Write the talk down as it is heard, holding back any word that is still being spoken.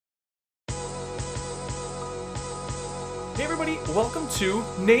everybody, welcome to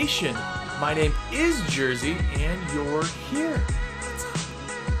Nation. My name is Jersey, and you're here. What's up?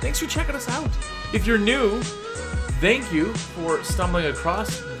 Thanks for checking us out. If you're new, thank you for stumbling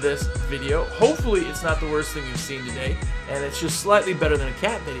across this video. Hopefully it's not the worst thing you've seen today, and it's just slightly better than a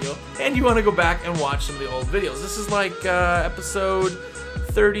cat video, and you want to go back and watch some of the old videos. This is like episode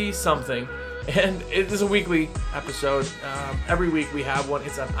 30-something, and it is a weekly episode. Every week we have one.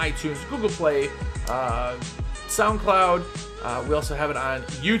 It's on iTunes, Google Play, SoundCloud. We also have it on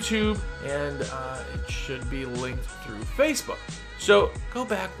YouTube, and it should be linked through Facebook. So go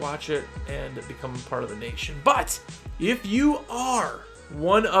back, watch it, and become part of the nation. But if you are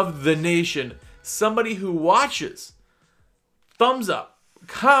one of the nation, somebody who watches, thumbs up,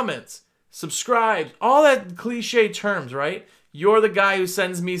 comments, subscribes, all that cliche terms, right? You're the guy who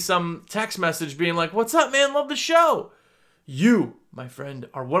sends me some text message being like, "What's up, man? Love the show." You, my friend,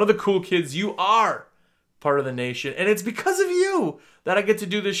 are one of the cool kids. You are part of the nation, and it's because of you that I get to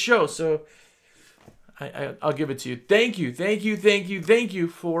do this show. So I'll give it to you. Thank you, thank you, thank you, thank you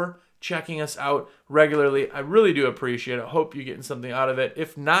for checking us out regularly. I really do appreciate it. I hope you're getting something out of it.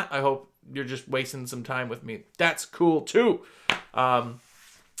 If not, I hope you're just wasting some time with me. That's cool too.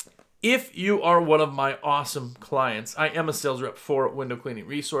 If you are one of my awesome clients, I am a sales rep for Window Cleaning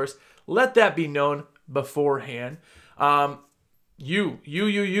Resource. Let that be known beforehand. You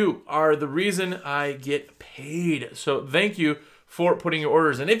are the reason I get paid. So thank you for putting your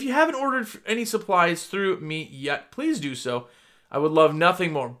orders in. If you haven't ordered any supplies through me yet, please do so. I would love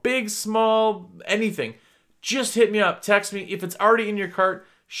nothing more. Big, small, anything. Just hit me up, text me. If it's already in your cart,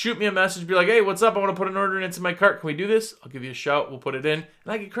 shoot me a message. Be like, "Hey, what's up? I want to put an order in. It's in my cart. Can we do this?" I'll give you a shout. We'll put it in,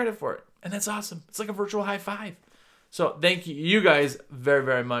 and I get credit for it. And that's awesome. It's like a virtual high five. So thank you guys very,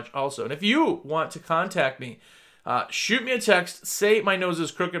 very much also. And if you want to contact me, shoot me a text. Say my nose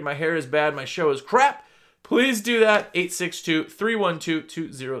is crooked, my hair is bad, my show is crap. Please do that.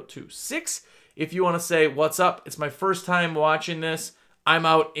 862-312-2026. If you want to say, "What's up? It's my first time watching this. I'm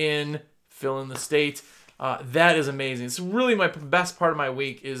out in fill in the state." That is amazing. It's really my best part of my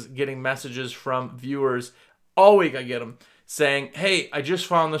week is getting messages from viewers. All week I get them saying, "Hey, I just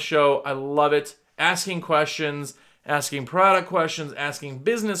found the show. I love it." Asking questions, asking product questions, asking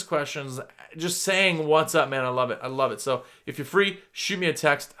business questions, just saying, "What's up, man? I love it. I love it." So if you're free, shoot me a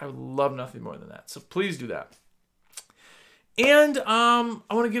text. I would love nothing more than that. So please do that. And I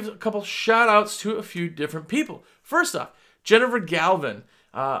want to give a couple shout outs to a few different people. First off, Jennifer Galvin.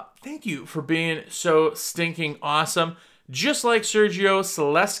 Thank you for being so stinking awesome. Just like Sergio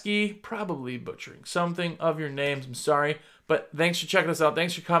Selesky, probably butchering something of your names. I'm sorry. But thanks for checking us out.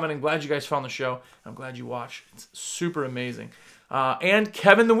 Thanks for commenting. Glad you guys found the show. I'm glad you watched. It's super amazing. And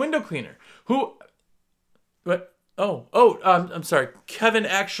Kevin the window cleaner, who, what? I'm sorry. Kevin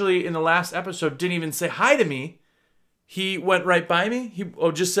actually in the last episode didn't even say hi to me. He went right by me. He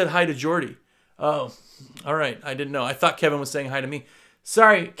just said hi to Jordy. Oh, all right. I didn't know. I thought Kevin was saying hi to me.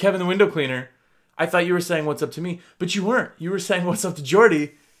 Sorry, Kevin the window cleaner. I thought you were saying what's up to me, but you weren't. You were saying what's up to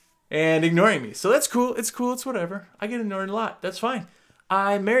Jordy and ignoring me. So that's cool. It's cool. It's whatever. I get ignored a lot. That's fine.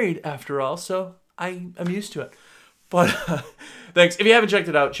 I'm married after all, so I'm used to it. But thanks. If you haven't checked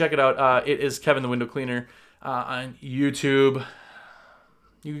it out, check it out. It is Kevin the window cleaner on YouTube.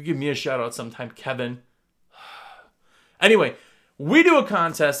 You can give me a shout out sometime, Kevin. Anyway, we do a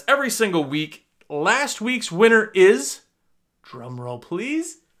contest every single week. Last week's winner is, drum roll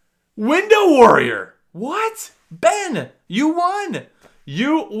please, Window Warrior. What? Ben, you won.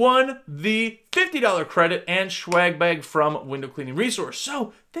 You won the $50 credit and swag bag from Window Cleaning Resource.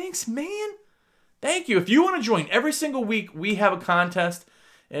 So, thanks, man. Thank you. If you want to join, every single week we have a contest,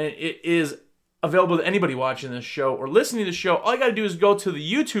 and it is available to anybody watching this show or listening to the show. All you got to do is go to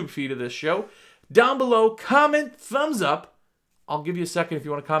the YouTube feed of this show. Down below, comment, thumbs up. I'll give you a second if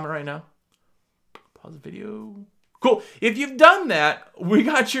you want to comment right now. Pause the video. Cool. If you've done that, we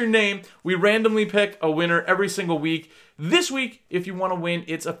got your name. We randomly pick a winner every single week. This week, if you want to win,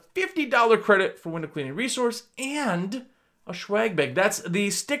 it's a $50 credit for Window Cleaning Resource and a swag bag. That's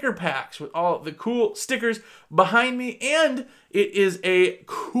the sticker packs with all the cool stickers behind me. And it is a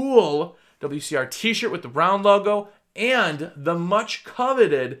cool WCR t-shirt with the round logo and the much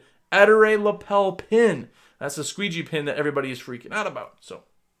coveted Ettore lapel pin. That's the squeegee pin that everybody is freaking out about. So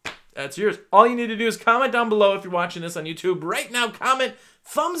that's yours. All you need to do is comment down below if you're watching this on YouTube. Right now, comment,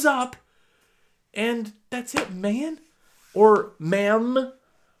 thumbs up, and that's it, man. Or ma'am,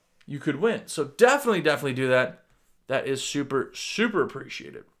 you could win. So definitely do that. That is super, super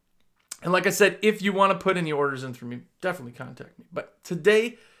appreciated. And like I said, if you want to put any orders in for me, definitely contact me. But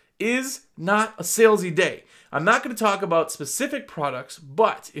today is not a salesy day. I'm not going to talk about specific products,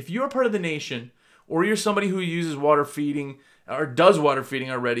 but if you're part of the nation, or you're somebody who uses water feeding or does water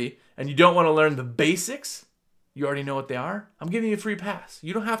feeding already, and you don't want to learn the basics, you already know what they are, I'm giving you a free pass.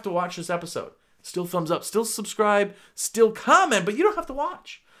 You don't have to watch this episode. Still thumbs up, still subscribe, still comment, but you don't have to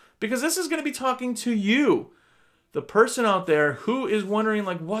watch, because this is going to be talking to you, the person out there who is wondering,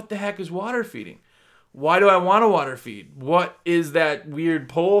 like, what the heck is water feeding? Why do I want to water feed? What is that weird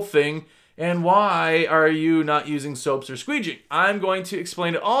pole thing? And why are you not using soaps or squeegeeing? I'm going to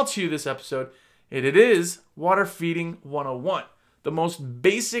explain it all to you this episode. And it is Water Feeding 101. The most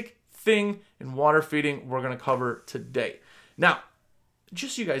basic thing in water feeding we're going to cover today. Now,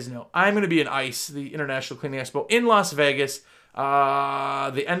 just so you guys know, I'm going to be in ICE, the International Cleaning Expo, in Las Vegas,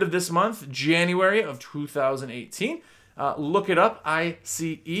 the end of this month, January of 2018. Look it up.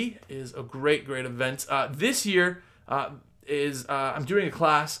 ICE is a great event. This year I'm doing a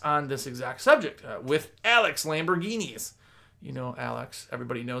class on this exact subject with Alex Lamborghinis. You know Alex.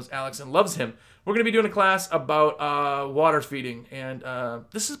 Everybody knows Alex and loves him. We're going to be doing a class about water feeding, and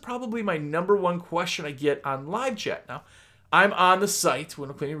this is probably my #1 question I get on live chat. Now, I'm on the site,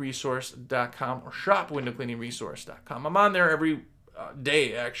 windowcleaningresource.com, or shop windowcleaningresource.com. I'm on there every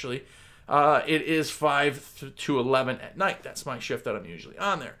day, actually. It is 5 to 11 at night. That's my shift that I'm usually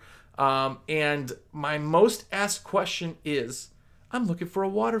on there. And my most asked question is, I'm looking for a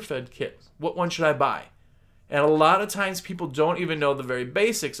WaterFed kit. What one should I buy? And a lot of times people don't even know the very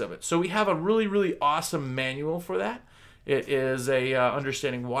basics of it. So we have a really awesome manual for that. It is a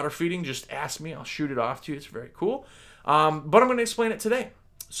Understanding Water Feeding. Just ask me. I'll shoot it off to you. It's very cool. But I'm going to explain it today.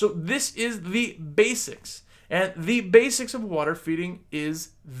 So this is the basics. And the basics of water feeding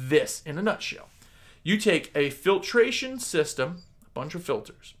is this in a nutshell. You take a filtration system, a bunch of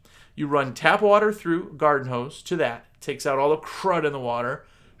filters. You run tap water through a garden hose to that. Takes out all the crud in the water.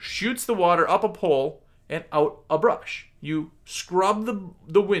 Shoots the water up a pole and out a brush. You scrub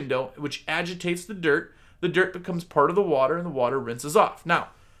the window, which agitates the dirt. The dirt becomes part of the water, and the water rinses off. Now,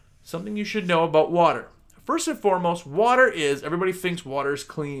 something you should know about water. First and foremost, water is, everybody thinks water is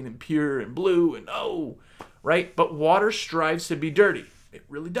clean and pure and blue and right? But water strives to be dirty. It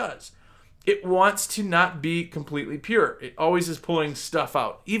really does. It wants to not be completely pure. It always is pulling stuff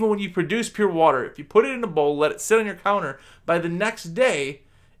out. Even when you produce pure water, if you put it in a bowl, let it sit on your counter, by the next day,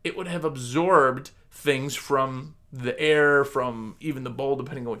 it would have absorbed things from the air, from even the bowl,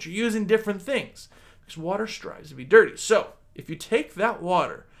 depending on what you're using, different things. Because water strives to be dirty. So, if you take that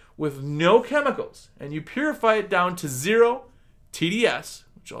water with no chemicals and you purify it down to 0 TDS,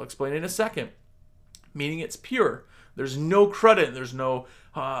 which I'll explain in a second, meaning it's pure. There's no crud in it. There's no,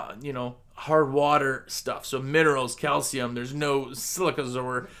 hard water stuff. So minerals, calcium, there's no silicas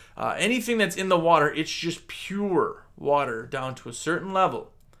or anything that's in the water. It's just pure water down to a certain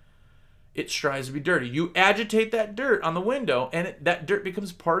level. It strives to be dirty. You agitate that dirt on the window, and that dirt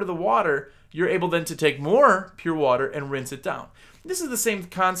becomes part of the water. You're able then to take more pure water and rinse it down. This is the same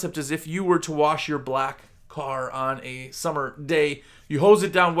concept as if you were to wash your black car on a summer day. You hose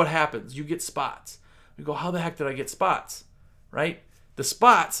it down, what happens? You get spots. You go, how the heck did I get spots? Right? The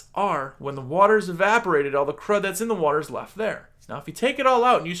spots are when the water's evaporated, all the crud that's in the water is left there. Now, if you take it all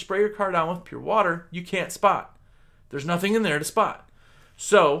out and you spray your car down with pure water, you can't spot. There's nothing in there to spot.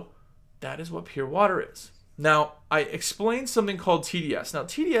 So, that is what pure water is. Now, I explained something called TDS. Now,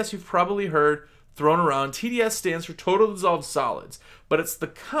 TDS you've probably heard thrown around. TDS stands for Total Dissolved Solids, but it's the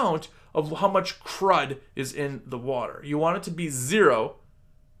count of how much crud is in the water. You want it to be 0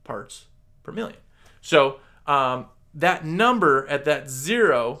 parts per million. So, that number at that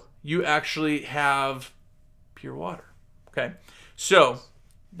 0, you actually have pure water. Okay? So,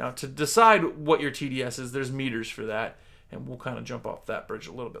 now to decide what your TDS is, there's meters for that, and we'll kind of jump off that bridge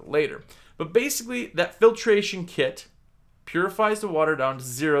a little bit later. But basically, that filtration kit purifies the water down to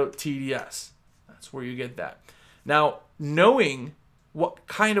 0 TDS. That's where you get that. Now, knowing what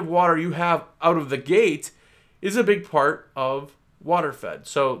kind of water you have out of the gate is a big part of WaterFed.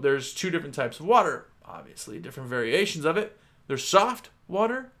 So there's 2 different types of water, obviously, different variations of it. There's soft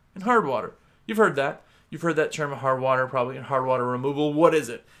water and hard water. You've heard that. You've heard that term of hard water, probably, and hard water removal. What is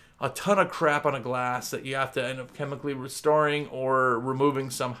it? A ton of crap on a glass that you have to end up chemically restoring or removing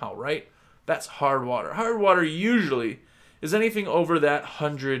somehow, right? That's hard water. Hard water usually is anything over that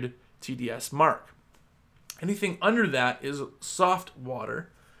 100 TDS mark. Anything under that is soft water,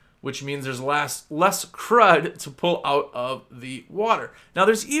 which means there's less crud to pull out of the water. Now,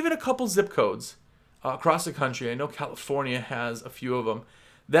 there's even a couple zip codes across the country. I know California has a few of them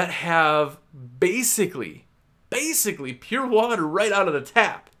that have basically pure water right out of the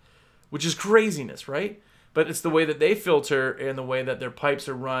tap, which is craziness, right? But it's the way that they filter and the way that their pipes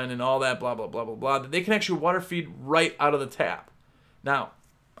are run and all that blah, blah, blah, blah, blah, that they can actually water feed right out of the tap. Now,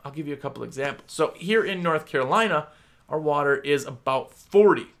 I'll give you a couple examples. So here in North Carolina, our water is about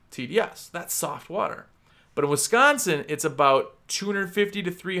 40 TDS. That's soft water. But in Wisconsin, it's about 250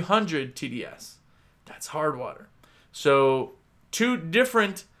 to 300 TDS. That's hard water. So two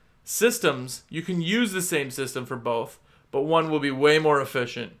different systems. You can use the same system for both, but one will be way more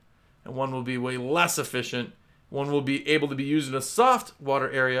efficient and one will be way less efficient. One will be able to be used in a soft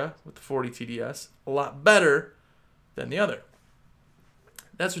water area with the 40 TDS a lot better than the other.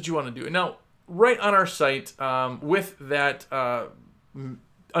 That's what you want to do. Now, right on our site, with that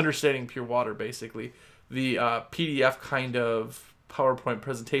Understanding Pure Water, basically, the PDF kind of PowerPoint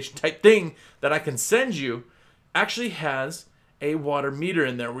presentation type thing that I can send you actually has a water meter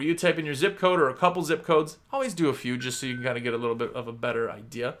in there where you type in your zip code or a couple zip codes. Always do a few just so you can kind of get a little bit of a better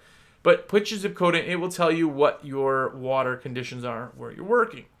idea. But put your zip code in. It will tell you what your water conditions are where you're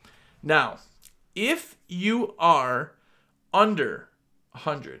working. Now, if you are under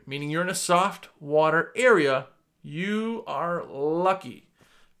 100, meaning you're in a soft water area, you are lucky.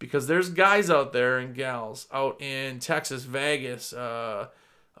 Because there's guys out there and gals out in Texas, Vegas, a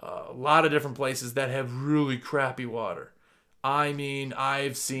lot of different places that have really crappy water. I mean,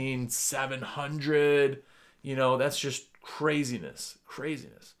 I've seen 700, that's just craziness.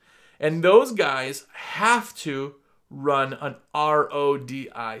 And those guys have to run an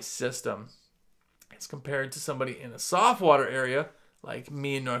RODI system. As compared to somebody in a soft water area, like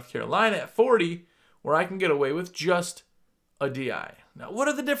me in North Carolina at 40, where I can get away with just a DI. Now, what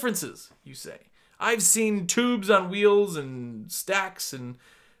are the differences, you say? I've seen tubes on wheels and stacks and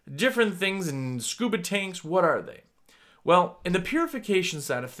different things and scuba tanks. What are they? Well, in the purification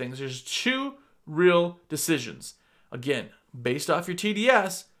side of things, there's two real decisions. Again, based off your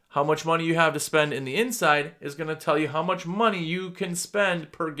TDS, how much money you have to spend in the inside is going to tell you how much money you can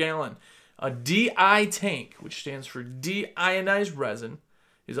spend per gallon. A DI tank, which stands for de-ionized resin,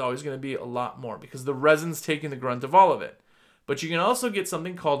 is always going to be a lot more because the resin's taking the grunt of all of it. But you can also get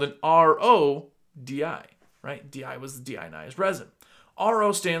something called an RO-DI, right? DI was the de-ionized resin.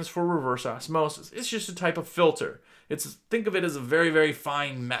 RO stands for reverse osmosis. It's just a type of filter. Think of it as a very, very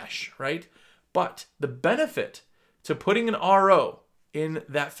fine mesh, right? But the benefit to putting an RO in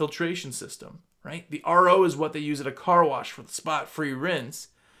that filtration system, right? The RO is what they use at a car wash for the spot-free rinse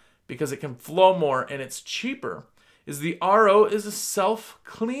because it can flow more and it's cheaper, is the RO is a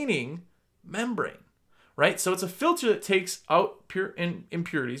self-cleaning membrane. Right? So it's a filter that takes out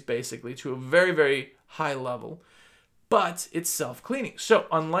impurities, basically, to a very, very high level, but it's self-cleaning. So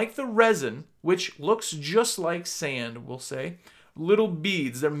unlike the resin, which looks just like sand, we'll say, little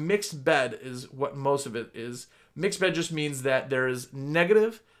beads, they're mixed bed is what most of it is. Mixed bed just means that there is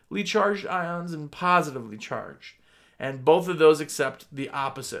negatively charged ions and positively charged. And both of those accept the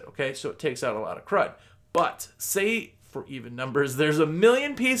opposite, okay? So it takes out a lot of crud. But say, for even numbers, there's 1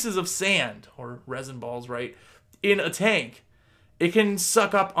 million pieces of sand or resin balls, right, in a tank. It can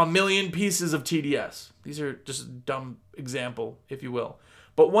suck up 1 million pieces of TDS. These are just a dumb example, if you will.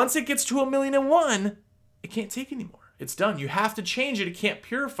 But once it gets to 1,000,001, it can't take anymore. It's done. You have to change it. It can't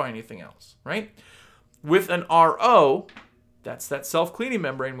purify anything else, right? With an RO, that's that self-cleaning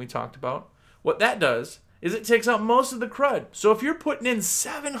membrane we talked about. What that does is it takes out most of the crud. So if you're putting in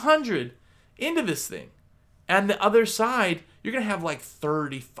 700 into this thing, and the other side, you're going to have like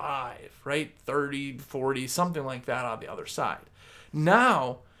 35, right? 30, 40, something like that on the other side.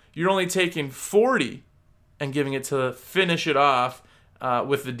 Now, you're only taking 40 and giving it to finish it off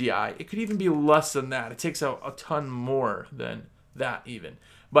with the DI. It could even be less than that. It takes out a ton more than that even.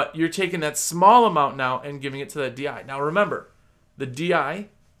 But you're taking that small amount now and giving it to the DI. Now remember, the DI,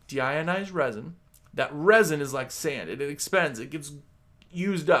 de-ionized resin, that resin is like sand. It expends. It gets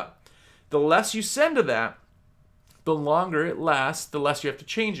used up. The less you send of that, the longer it lasts, the less you have to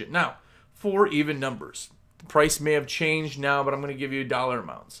change it. Now, for even numbers, the price may have changed now, but I'm going to give you dollar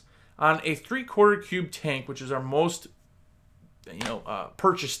amounts. On a 3/4 cube tank, which is our most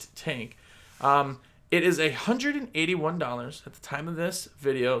purchased tank, it is $181 at the time of this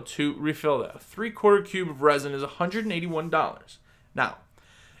video to refill that. A 3/4 cube of resin is $181. Now,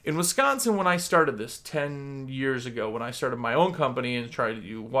 in Wisconsin, when I started this 10 years ago, when I started my own company and tried to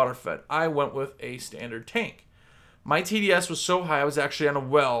do WaterFed, I went with a standard tank. My TDS was so high, I was actually on a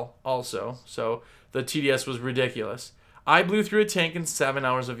well also, so the TDS was ridiculous. I blew through a tank in 7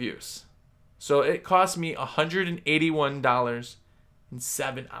 hours of use. So it cost me $181 in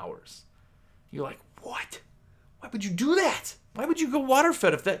 7 hours. You're like, what? Why would you do that? Why would you go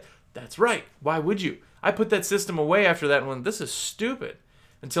WaterFed if that... That's right. Why would you? I put that system away after that and went, this is stupid.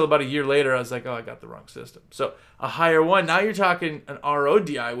 Until about a year later, I was like, oh, I got the wrong system. So a higher one. Now you're talking an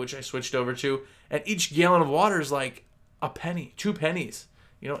RODI, which I switched over to, and each gallon of water is like a penny, 2 pennies.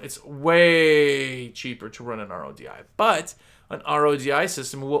 You know, it's way cheaper to run an RODI. But an RODI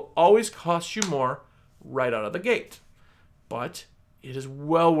system will always cost you more right out of the gate. But it is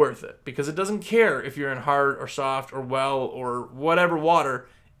well worth it because it doesn't care if you're in hard or soft or well or whatever water,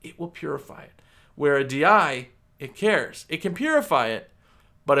 it will purify it. Where a DI, it cares. It can purify it,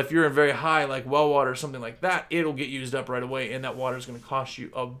 but if you're in very high, like well water or something like that, it'll get used up right away, and that water is going to cost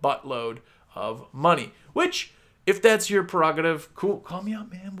you a buttload of money. Which, if that's your prerogative, cool, call me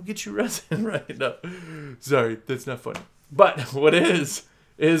out, man. We'll get you resin right now. Sorry, that's not funny. But what is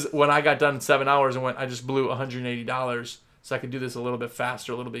when I got done in 7 hours and I just blew $180 so I could do this a little bit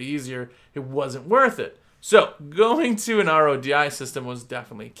faster, a little bit easier. It wasn't worth it. So going to an RODI system was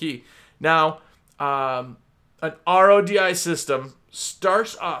definitely key. Now, an RODI system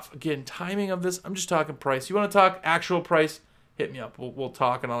starts off, again, timing of this, I'm just talking price. You want to talk actual price? Hit me up. We'll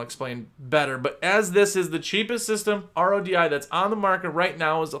talk and I'll explain better. But as this is the cheapest system, RODI, that's on the market right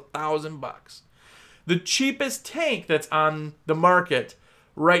now is $1,000. The cheapest tank that's on the market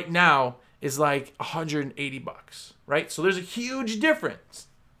right now is like $180, right? So there's a huge difference.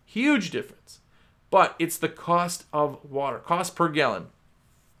 Huge difference. But it's the cost of water, cost per gallon.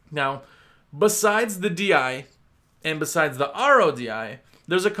 Now, besides the DI and besides the RODI,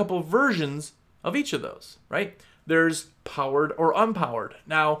 there's a couple versions of each of those, right? There's powered or unpowered.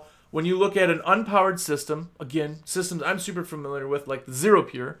 Now, when you look at an unpowered system, again, systems I'm super familiar with, like the Zero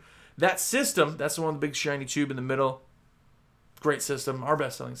Pure, that system, that's the one with the big shiny tube in the middle. Great system, our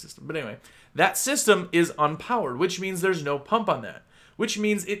best-selling system. But anyway, that system is unpowered, which means there's no pump on that, which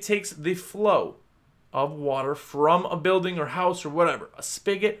means it takes the flow of water from a building or house or whatever, a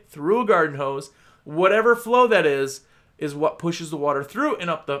spigot through a garden hose, whatever flow that is what pushes the water through and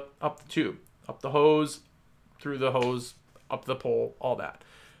up the tube, up the hose, through the hose, up the pole, all that.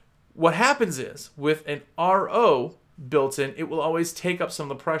 What happens is, with an RO built in, it will always take up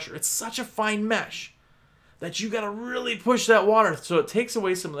some of the pressure. It's such a fine mesh that you got to really push that water, so it takes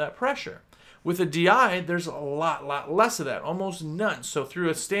away some of that pressure. With a DI, there's a lot less of that, almost none. So through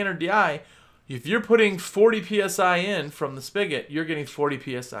a standard DI, if you're putting 40 psi in from the spigot, you're getting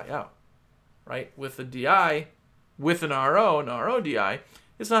 40 psi out, right? With a DI, with an RODI,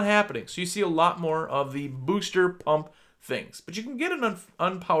 it's not happening. So you see a lot more of the booster pump things. But you can get an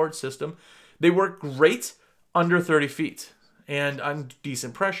unpowered system. They work great under 30 feet and on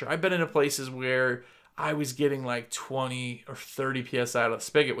decent pressure. I've been in places where I was getting like 20 or 30 psi out of the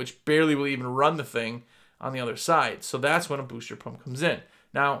spigot, which barely will even run the thing on the other side. So that's when a booster pump comes in.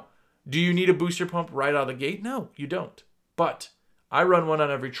 Now, do you need a booster pump right out of the gate? No, you don't. But I run one on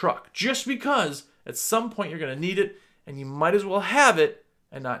every truck just because at some point you're going to need it, and you might as well have it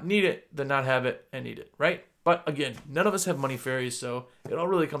and not need it than not have it and need it, right? But again, none of us have money fairies, so it all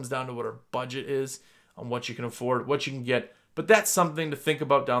really comes down to what our budget is, on what you can afford, what you can get. But that's something to think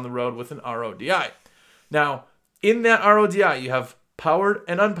about down the road with an RODI. Now, in that RODI, you have powered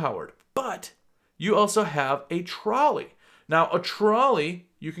and unpowered, but you also have a trolley. Now, a trolley,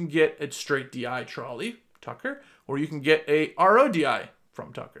 you can get a straight DI trolley, Tucker, or you can get a RODI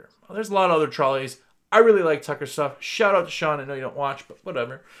from Tucker. Well, there's a lot of other trolleys. I really like Tucker stuff. Shout out to Sean. I know you don't watch, but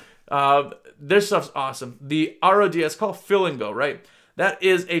whatever. This stuff's awesome. The RODI is called Fill and Go, right? That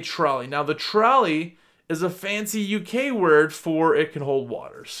is a trolley. Now, the trolley is a fancy UK word for it can hold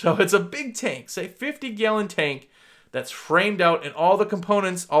water. So it's a big tank, say 50-gallon tank that's framed out, and all the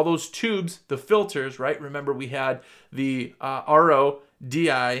components, all those tubes, the filters, right? Remember, we had the RO,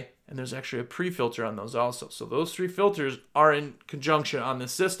 DI, and there's actually a pre-filter on those also. So those three filters are in conjunction on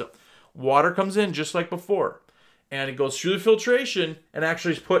this system. Water comes in just like before, and it goes through the filtration and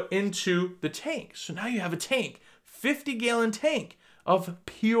actually is put into the tank. So now you have a tank, 50-gallon tank of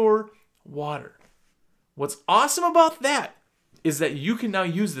pure water. What's awesome about that is that you can now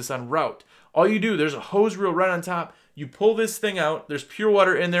use this on route. All you do, there's a hose reel right on top. You pull this thing out. There's pure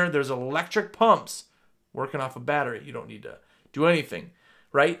water in there. There's electric pumps working off a battery. You don't need to do anything,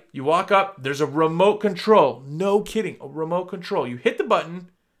 right? You walk up. There's a remote control. No kidding, a remote control. You hit the button,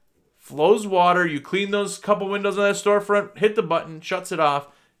 flows water. You clean those couple windows on that storefront, hit the button, shuts it off.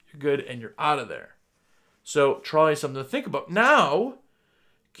 You're good, and you're out of there. So trolley is something to think about. Now,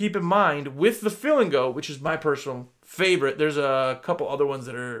 keep in mind, with the Fill and Go, which is my personal favorite, there's a couple other ones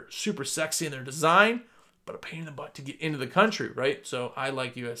that are super sexy in their design, but a pain in the butt to get into the country, right? So I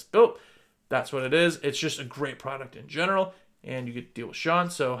like US built. That's what it is. It's just a great product in general, and you get to deal with Sean,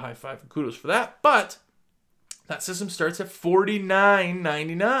 so high five and kudos for that. But that system starts at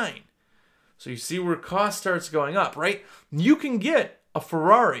 $49.99. So you see where cost starts going up, right? You can get a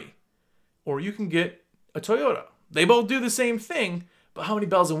Ferrari or you can get a Toyota. They both do the same thing, but how many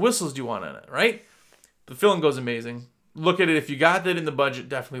bells and whistles do you want in it, right? The Fill and Go is amazing. look at it. If you got that in the budget,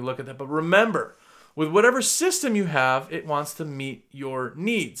 definitely look at that. But remember, with whatever system you have, it wants to meet your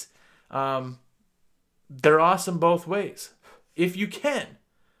needs. They're awesome both ways. If you can,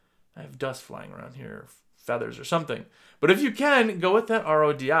 I have dust flying around here, feathers or something. But if you can, go with that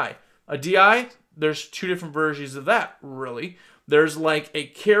RODI. A DI, there's two different versions of that, really. There's like a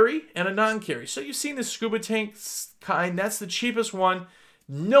carry and a non-carry. So you've seen the scuba tank kind. That's the cheapest one.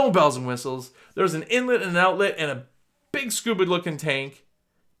 No bells and whistles. There's an inlet and an outlet and a big scuba-looking tank.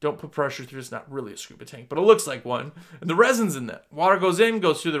 Don't put pressure through. It's not really a scuba tank, but it looks like one. And the resin's in that. Water goes in,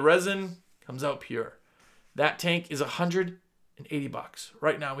 goes through the resin, comes out pure. That tank is $180.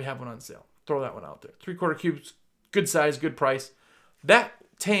 Right now we have one on sale. Throw that one out there. 3/4 cubes, good size, good price. That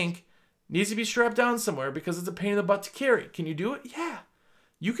tank needs to be strapped down somewhere because it's a pain in the butt to carry. Can you do it? Yeah.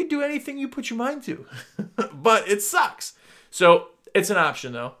 You can do anything you put your mind to, but it sucks. So it's an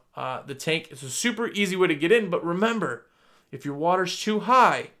option though. The tank is a super easy way to get in, but remember, if your water's too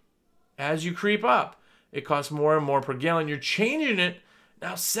high, as you creep up, it costs more and more per gallon. You're changing it.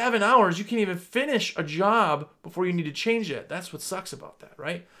 Now 7 hours, you can't even finish a job before you need to change it. That's what sucks about that,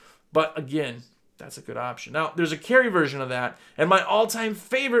 right? But again, that's a good option. Now, there's a carry version of that, and my all-time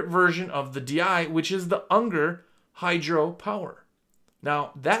favorite version of the DI, which is the Unger Hydro Power.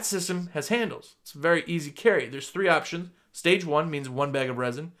 Now, that system has handles. It's a very easy carry. There's 3 options. Stage 1 means 1 bag of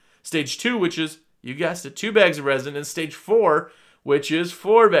resin. Stage 2, which is, you guessed it, 2 bags of resin. And stage 4, which is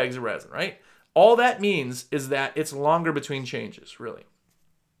 4 bags of resin, right? All that means is that it's longer between changes, really.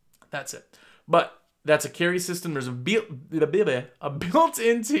 That's it. But that's a carry system. There's a built-in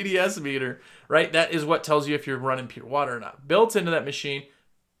TDS meter, right? That is what tells you if you're running pure water or not. Built into that machine,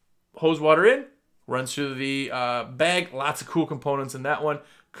 hose water in, runs through the bag. Lots of cool components in that one.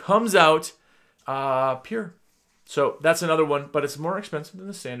 Comes out pure. So that's another one, but it's more expensive than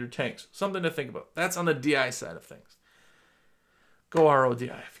the standard tanks. Something to think about. That's on the DI side of things. Go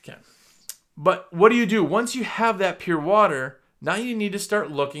RODI if you can. But what do you do? Once you have that pure water, now you need to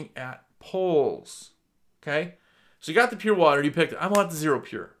start looking at poles. Okay? So you got the pure water, you picked it. I want the zero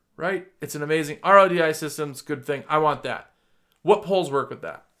pure, right? It's an amazing RODI system. It's a good thing. I want that. What poles work with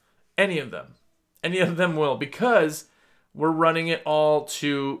that? Any of them. Any of them will, because we're running it all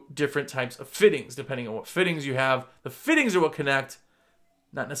to different types of fittings, depending on what fittings you have. The fittings are what connect,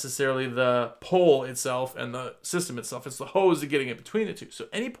 not necessarily the pole itself and the system itself. It's the hose getting it between the two. So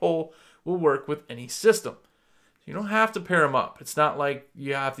any pole will work with any system. You don't have to pair them up. It's not like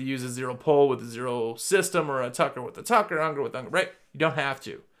you have to use a zero pole with a zero system or a Tucker with a Tucker, Unger with Unger, right? You don't have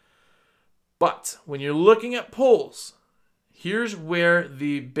to. But when you're looking at poles, here's where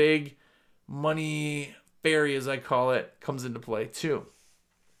the big money fairy, as I call it, comes into play too.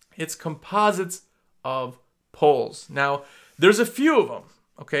 It's composites of poles. Now, there's a few of them,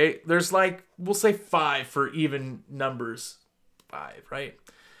 okay? There's like, we'll say 5 for even numbers. 5, right?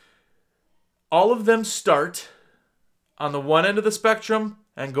 All of them start on the one end of the spectrum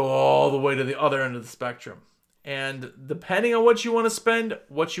and go all the way to the other end of the spectrum. And depending on what you want to spend,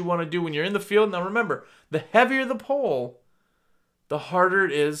 what you want to do when you're in the field, now remember, the heavier the pole, the harder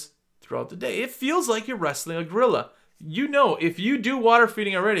it is throughout the day. It feels like you're wrestling a gorilla. You know, if you do water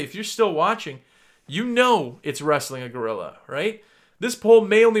feeding already, if you're still watching, you know it's wrestling a gorilla, right? This pole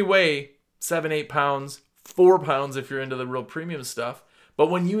may only weigh 7, 8 pounds, 4 pounds if you're into the real premium stuff. But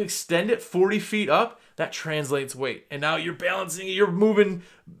when you extend it 40 feet up, that translates weight. And now you're balancing, you're moving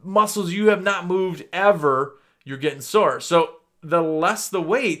muscles you have not moved ever. You're getting sore. So the less the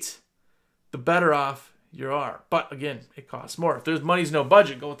weight, the better off you are. But again, it costs more. If there's money's no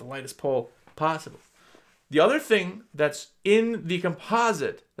budget, go with the lightest pole possible. The other thing that's in the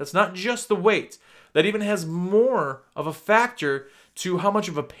composite, that's not just the weight, that even has more of a factor to how much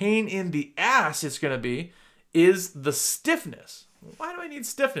of a pain in the ass it's going to be, is the stiffness. Why do I need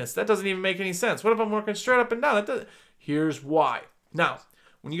stiffness? That doesn't even make any sense. What if I'm working straight up and down? That doesn't. Here's why. Now,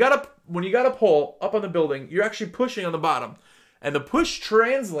 when you got a pole up on the building, you're actually pushing on the bottom, and the push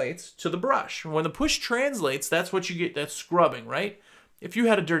translates to the brush. When the push translates, that's what you get. That's scrubbing, right? If you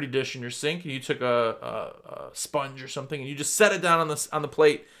had a dirty dish in your sink and you took a sponge or something and you just set it down on the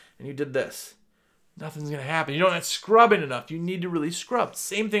plate and you did this, nothing's gonna happen. You don't have scrubbing enough. You need to really scrub.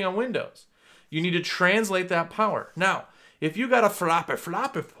 Same thing on windows. You need to translate that power. Now, if you got a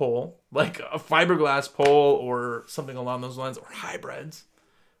floppy pole, like a fiberglass pole or something along those lines, or hybrids,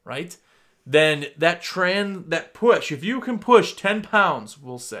 right? Then that push, if you can push 10 pounds,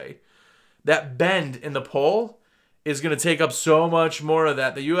 we'll say, that bend in the pole is going to take up so much more of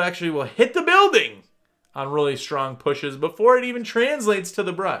that you actually will hit the building on really strong pushes before it even translates to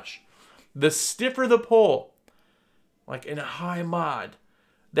the brush. The stiffer the pole, like in a high mod,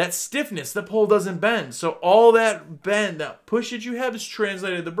 that stiffness, the pole doesn't bend. So all that bend, that push that you have is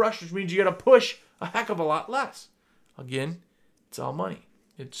translated to the brush, which means you got to push a heck of a lot less. Again, it's all money.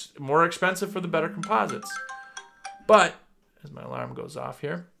 It's more expensive for the better composites. But, as my alarm goes off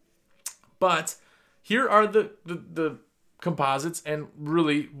here, but here are the composites and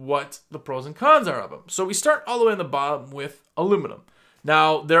really what the pros and cons are of them. So we start all the way on the bottom with aluminum.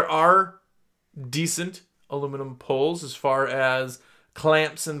 Now, there are decent aluminum poles as far as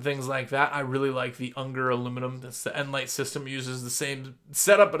clamps and things like that. I really like the Unger aluminum. That's the Enlight system. It uses the same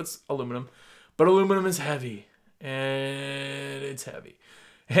setup, but it's aluminum. But aluminum is heavy, and it's heavy.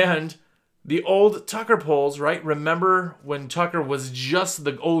 And the old Tucker poles, right? Remember when Tucker was just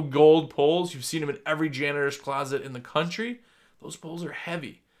the old gold poles? You've seen them in every janitor's closet in the country. Those poles are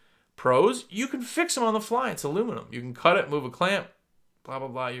heavy. Pros, you can fix them on the fly. It's aluminum. You can cut it, move a clamp, blah, blah,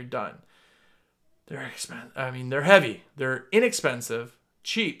 blah, you're done. They're expensive. I mean, they're heavy. They're inexpensive,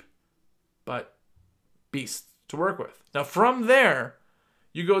 cheap, but beasts to work with. Now, from there,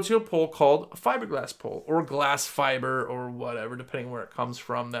 you go to a pole called a fiberglass pole or glass fiber or whatever, depending where it comes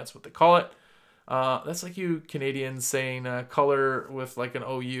from. That's what they call it. That's like you Canadians saying color with like an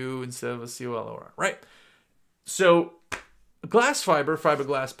OU instead of a COLOR, right? So glass fiber,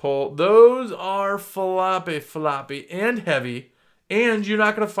 fiberglass pole, those are floppy, and heavy. And you're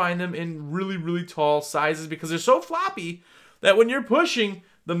not going to find them in really, really tall sizes because they're so floppy that when you're pushing,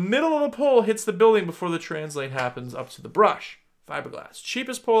 the middle of the pole hits the building before the translate happens up to the brush. Fiberglass.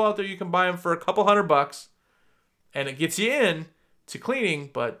 Cheapest pole out there. You can buy them for a couple $100 and it gets you in to cleaning,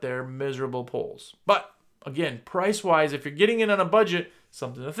 but they're miserable poles. But again, price-wise, if you're getting in on a budget,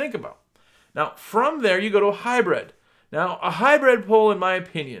 something to think about. Now, from there, you go to a hybrid. Now, a hybrid pole, in my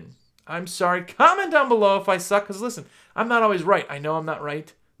opinion, I'm sorry, comment down below if I suck, because listen, I'm not always right. I know I'm not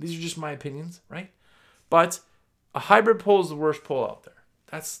right. These are just my opinions, right? But a hybrid pole is the worst pole out there.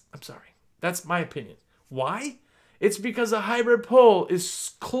 I'm sorry. That's my opinion. Why? It's because a hybrid pole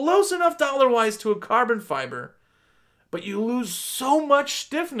is close enough dollar-wise to a carbon fiber, but you lose so much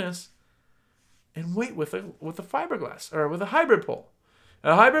stiffness and weight with a fiberglass or with a hybrid pole.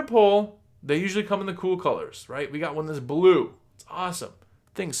 A hybrid pole, they usually come in the cool colors, right? We got one that's blue. It's awesome.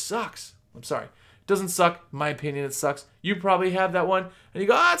 Thing sucks. I'm sorry. It doesn't suck. In my opinion, it sucks. You probably have that one, and you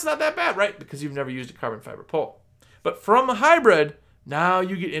go, it's not that bad, right? Because you've never used a carbon fiber pole. But from a hybrid, now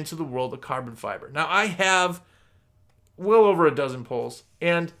you get into the world of carbon fiber. Now, I have well over a dozen poles,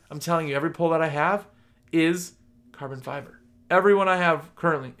 and I'm telling you, every pole that I have is carbon fiber. Every one I have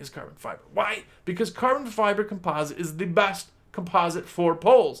currently is carbon fiber. Why? Because carbon fiber composite is the best composite for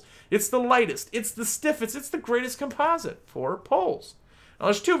poles. It's the lightest, it's the stiffest, it's the greatest composite for poles. Now,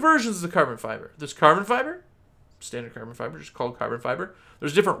 there's two versions of the carbon fiber. There's carbon fiber, standard carbon fiber, just called carbon fiber.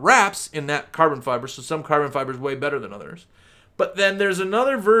 There's different wraps in that carbon fiber, so some carbon fiber is way better than others. But then there's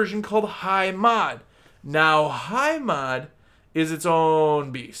another version called high mod. Now, high mod is its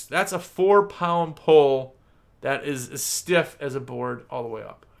own beast. That's a 4-pound pole that is as stiff as a board all the way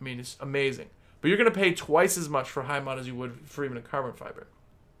up. I mean, it's amazing. But you're going to pay twice as much for high mod as you would for even a carbon fiber.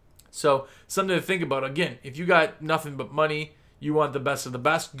 So, something to think about. Again, if you got nothing but money, you want the best of the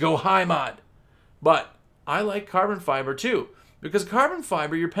best, go high mod. But I like carbon fiber too. Because carbon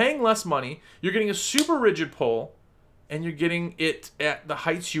fiber, you're paying less money, you're getting a super rigid pole, and you're getting it at the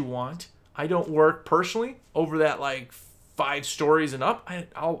heights you want. I don't work personally over that like 5 stories and up.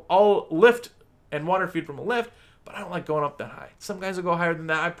 I'll lift and water feed from a lift, but I don't like going up that high. Some guys will go higher than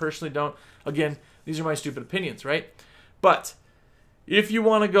that. I personally don't. Again, these are my stupid opinions, right? But if you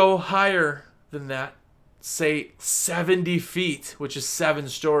want to go higher than that, say 70 feet, which is 7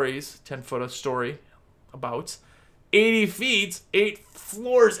 stories, 10 foot a story, about 80 feet, 8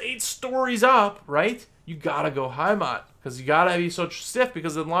 floors, 8 stories up, right? You gotta go high mod because you gotta be so stiff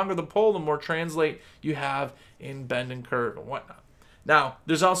because the longer the pole, the more translate you have in bend and curve and whatnot. Now,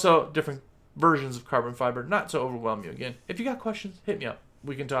 there's also different versions of carbon fiber, not to overwhelm you again. If you got questions, hit me up.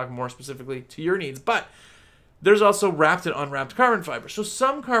 We can talk more specifically to your needs, but there's also wrapped and unwrapped carbon fiber. So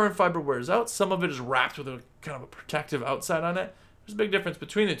some carbon fiber wears out. Some of it is wrapped with a kind of a protective outside on it. There's a big difference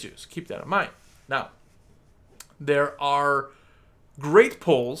between the two, so keep that in mind. Now, there are great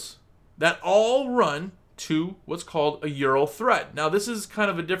poles that all run to what's called a Euro thread. Now, this is kind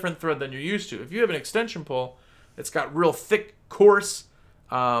of a different thread than you're used to. If you have an extension pole, it's got real thick, coarse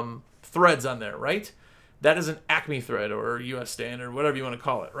threads on there, right? That is an Acme thread or US standard, whatever you want to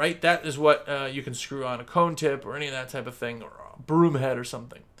call it, right? That is what you can screw on a cone tip or any of that type of thing, or a broom head or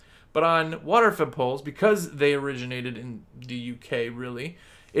something. But on WaterFed poles, because they originated in the UK, really,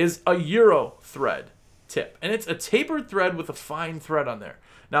 is a Euro thread tip. And it's a tapered thread with a fine thread on there.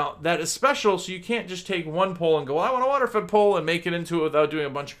 Now, that is special, so you can't just take one pole and go, well, I want a WaterFed pole and make it into it without doing a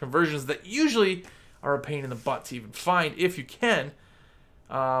bunch of conversions that usually are a pain in the butt to even find if you can.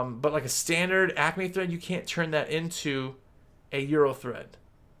 But like a standard Acme thread, you can't turn that into a Euro thread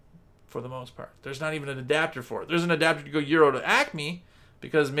for the most part. There's not even an adapter for it. There's an adapter to go Euro to Acme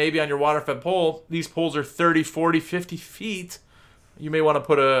because maybe on your WaterFed pole, these poles are 30, 40, 50 feet. You may want to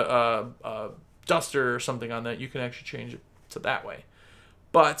put a duster or something on that. You can actually change it to that way.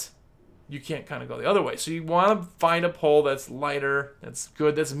 But you can't kind of go the other way. So you want to find a pole that's lighter, that's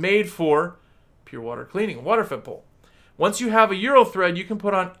good, that's made for pure water cleaning, a WaterFed pole. Once you have a Euro thread, you can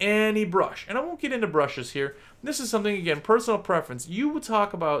put on any brush. And I won't get into brushes here. This is something, again, personal preference. You would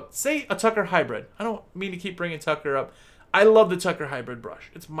talk about, say, a Tucker Hybrid. I don't mean to keep bringing Tucker up. I love the Tucker Hybrid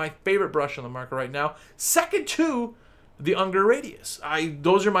brush. It's my favorite brush on the market right now. Second to the Unger Radius.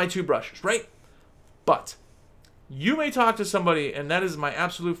 Those are my two brushes, right? But you may talk to somebody, and that is my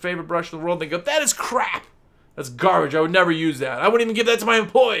absolute favorite brush in the world. They go, that is crap. That's garbage. I would never use that. I wouldn't even give that to my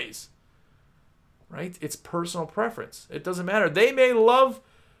employees. Right? It's personal preference. It doesn't matter. They may love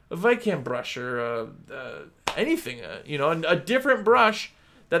a Vicam brush or anything, you know, a different brush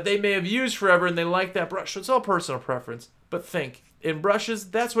that they may have used forever, and they like that brush. So it's all personal preference. But think, in brushes,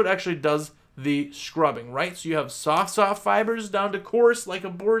 that's what actually does the scrubbing, right? So you have soft fibers down to coarse like a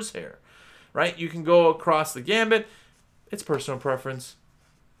boar's hair. Right? You can go across the gambit. It's personal preference.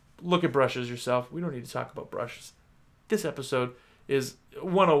 Look at brushes yourself. We don't need to talk about brushes. This episode is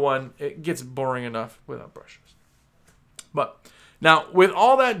 101. It gets boring enough without brushes. But now, with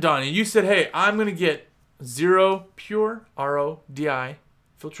all that done, and you said, hey, I'm going to get 0 pure RODI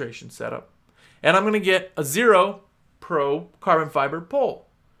filtration setup, and I'm going to get a 0 pro carbon fiber pole.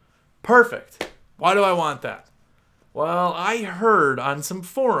 Perfect. Why do I want that? Well, I heard on some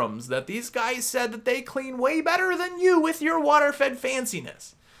forums that these guys said that they clean way better than you with your WaterFed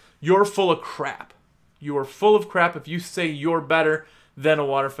fanciness. You're full of crap. You are full of crap if you say you're better than a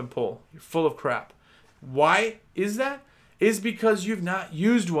WaterFed pole. You're full of crap. Why is that? Is because you've not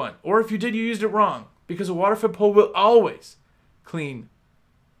used one. Or if you did, you used it wrong. Because a WaterFed pole will always clean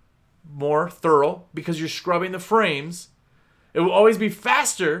more thorough because you're scrubbing the frames. It will always be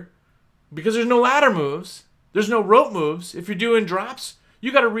faster because there's no ladder moves. There's no rope moves. If you're doing drops,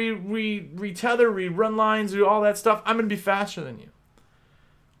 you got to retether, rerun lines, do all that stuff. I'm going to be faster than you.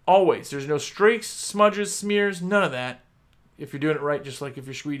 Always. There's no streaks, smudges, smears, none of that. If you're doing it right, just like if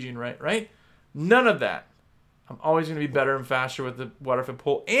you're squeegeeing right? None of that. I'm always going to be better and faster with the WaterFed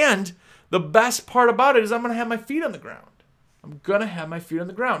pole. And the best part about it is I'm going to have my feet on the ground. I'm going to have my feet on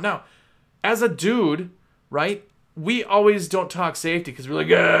the ground. Now, as a dude, right, we always don't talk safety because we're like,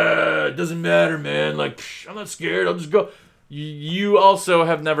 it doesn't matter, man. Like, I'm not scared. I'll just go. You also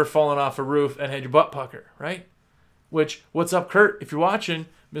have never fallen off a roof and had your butt pucker, right? Which, what's up, Kurt? If you're watching,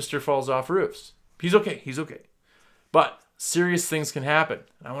 Mr. Falls Off Roofs. He's okay. He's okay. But serious things can happen.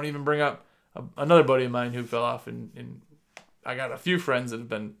 I won't even bring up another buddy of mine who fell off, and I got a few friends that have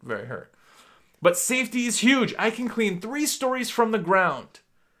been very hurt. But safety is huge. I can clean 3 stories from the ground.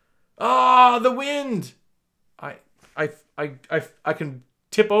 The wind. I can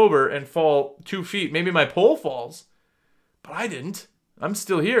tip over and fall 2 feet. Maybe my pole falls, but I didn't. I'm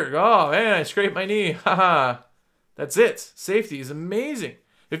still here. Oh, man, I scraped my knee. Haha. That's it. Safety is amazing.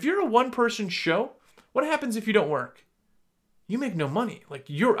 If you're a one-person show, what happens if you don't work? You make no money. Like,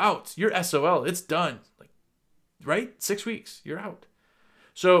 you're out. You're SOL. It's done. Like, right? 6 weeks. You're out.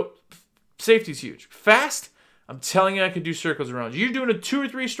 So, safety's huge. Fast, I'm telling you, I could do circles around you. You're doing a 2 or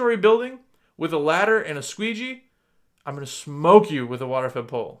 3 story building with a ladder and a squeegee, I'm going to smoke you with a WaterFed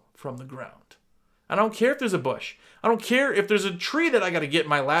pole from the ground. I don't care if there's a bush. I don't care if there's a tree that I got to get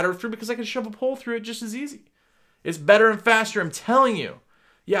my ladder through because I can shove a pole through it just as easy. It's better and faster, I'm telling you.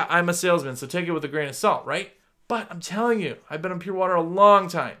 Yeah, I'm a salesman, so take it with a grain of salt, right? But I'm telling you, I've been on Pure Water a long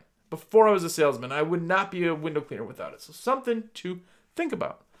time. Before I was a salesman, I would not be a window cleaner without it. So something to think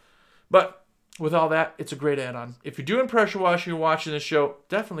about. But with all that, it's a great add-on. If you're doing pressure washing, you're watching this show,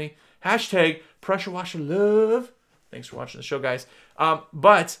 definitely hashtag pressure washer love. Thanks for watching the show, guys.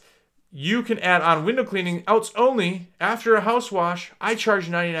 But you can add on window cleaning outs only after a house wash. I charge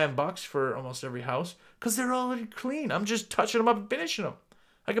 $99 for almost every house because they're already clean. I'm just touching them up and finishing them.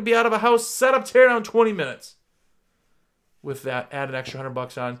 I could be out of a house, set up, tear down 20 minutes. With that, add an extra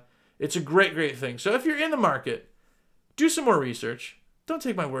 $100 on. It's a great, great thing. So if you're in the market, do some more research. Don't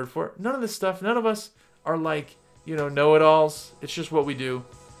take my word for it. None of this stuff, none of us are like, know-it-alls. It's just what we do.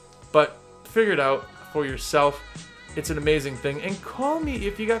 But figure it out for yourself. It's an amazing thing. And call me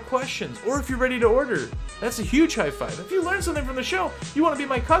if you got questions or if you're ready to order. That's a huge high five. If you learned something from the show, you want to be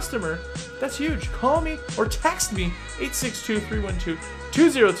my customer, that's huge. Call me or text me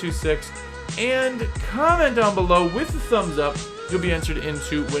 862-312-2026 and comment down below with the thumbs up. You'll be entered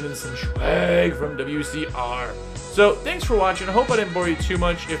into winning some swag from WCR. So thanks for watching. I hope I didn't bore you too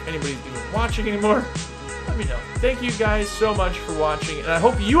much. If anybody's even watching anymore, let me know. Thank you guys so much for watching. And I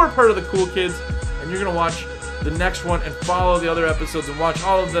hope you are part of the cool kids and you're going to watch the next one and follow the other episodes and watch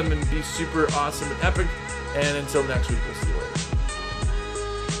all of them and be super awesome and epic. And until next week, we'll see you later.